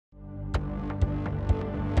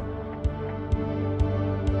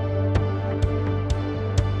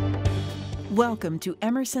Welcome to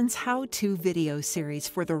Emerson's how-to video series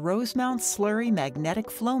for the Rosemount Slurry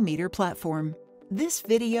magnetic flow meter platform. This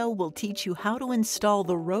video will teach you how to install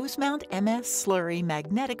the Rosemount MS Slurry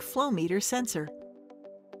magnetic flow meter sensor.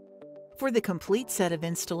 For the complete set of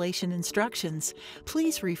installation instructions,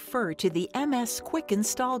 please refer to the MS Quick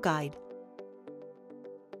Install Guide,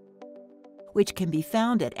 which can be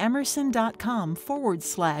found at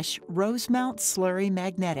emerson.com/Rosemount Slurry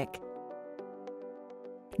Magnetic.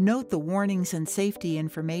 Note the warnings and safety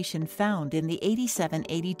information found in the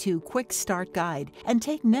 8782 Quick Start Guide and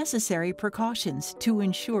take necessary precautions to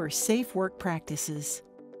ensure safe work practices.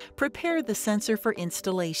 Prepare the sensor for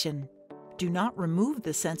installation. Do not remove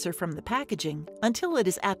the sensor from the packaging until it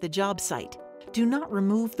is at the job site. Do not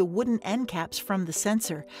remove the wooden end caps from the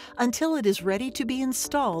sensor until it is ready to be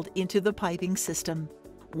installed into the piping system.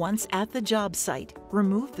 Once at the job site,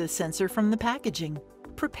 remove the sensor from the packaging.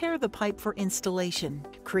 Prepare the pipe for installation.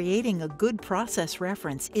 Creating a good process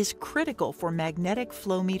reference is critical for magnetic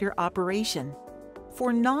flow meter operation.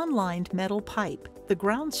 For non-lined metal pipe, the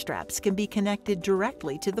ground straps can be connected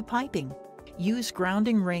directly to the piping. Use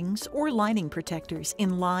grounding rings or lining protectors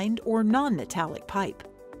in lined or non-metallic pipe.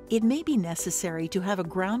 It may be necessary to have a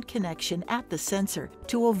ground connection at the sensor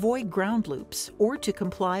to avoid ground loops or to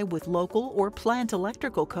comply with local or plant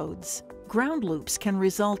electrical codes. Ground loops can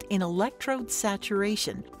result in electrode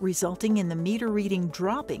saturation, resulting in the meter reading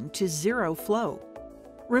dropping to zero flow.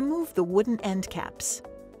 Remove the wooden end caps.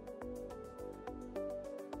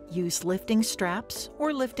 Use lifting straps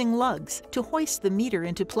or lifting lugs to hoist the meter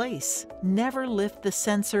into place. Never lift the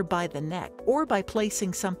sensor by the neck or by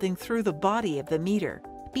placing something through the body of the meter.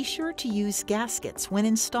 Be sure to use gaskets when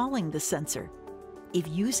installing the sensor. If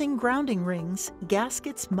using grounding rings,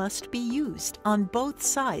 gaskets must be used on both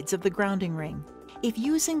sides of the grounding ring. If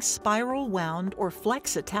using spiral wound or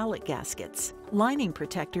flex-italic gaskets, lining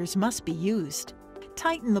protectors must be used.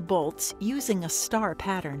 Tighten the bolts using a star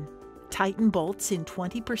pattern. Tighten bolts in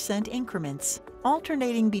 20% increments,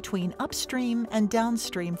 alternating between upstream and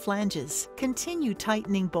downstream flanges. Continue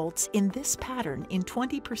tightening bolts in this pattern in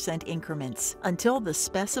 20% increments until the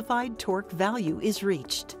specified torque value is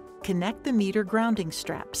reached. Connect the meter grounding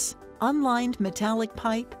straps. Unlined metallic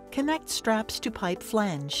pipe, connect straps to pipe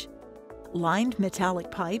flange. Lined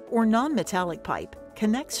metallic pipe or non-metallic pipe,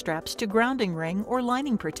 connect straps to grounding ring or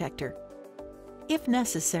lining protector. If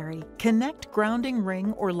necessary, connect grounding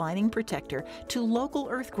ring or lining protector to local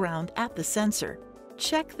earth ground at the sensor.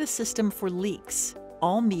 Check the system for leaks.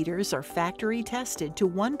 All meters are factory tested to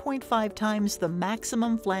 1.5 times the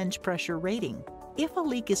maximum flange pressure rating. If a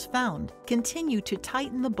leak is found, continue to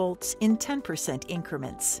tighten the bolts in 10%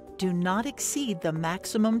 increments. Do not exceed the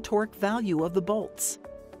maximum torque value of the bolts.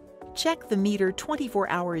 Check the meter 24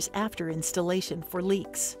 hours after installation for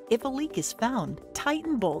leaks. If a leak is found,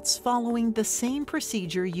 tighten bolts following the same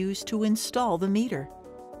procedure used to install the meter.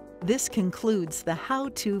 This concludes the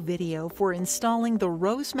how-to video for installing the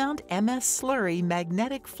Rosemount MS Slurry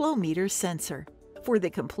magnetic flow meter sensor. For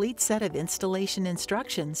the complete set of installation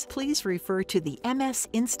instructions, please refer to the MS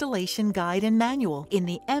Installation Guide and Manual in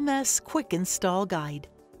the MS Quick Install Guide.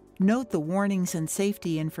 Note the warnings and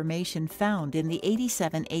safety information found in the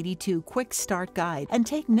 8782 Quick Start Guide and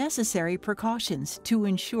take necessary precautions to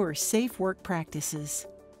ensure safe work practices.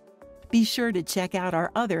 Be sure to check out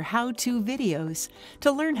our other how-to videos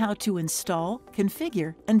to learn how to install,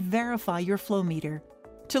 configure, and verify your flow meter.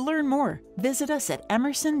 To learn more, visit us at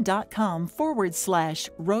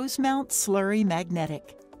emerson.com/Rosemount Slurry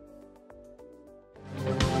Magnetic.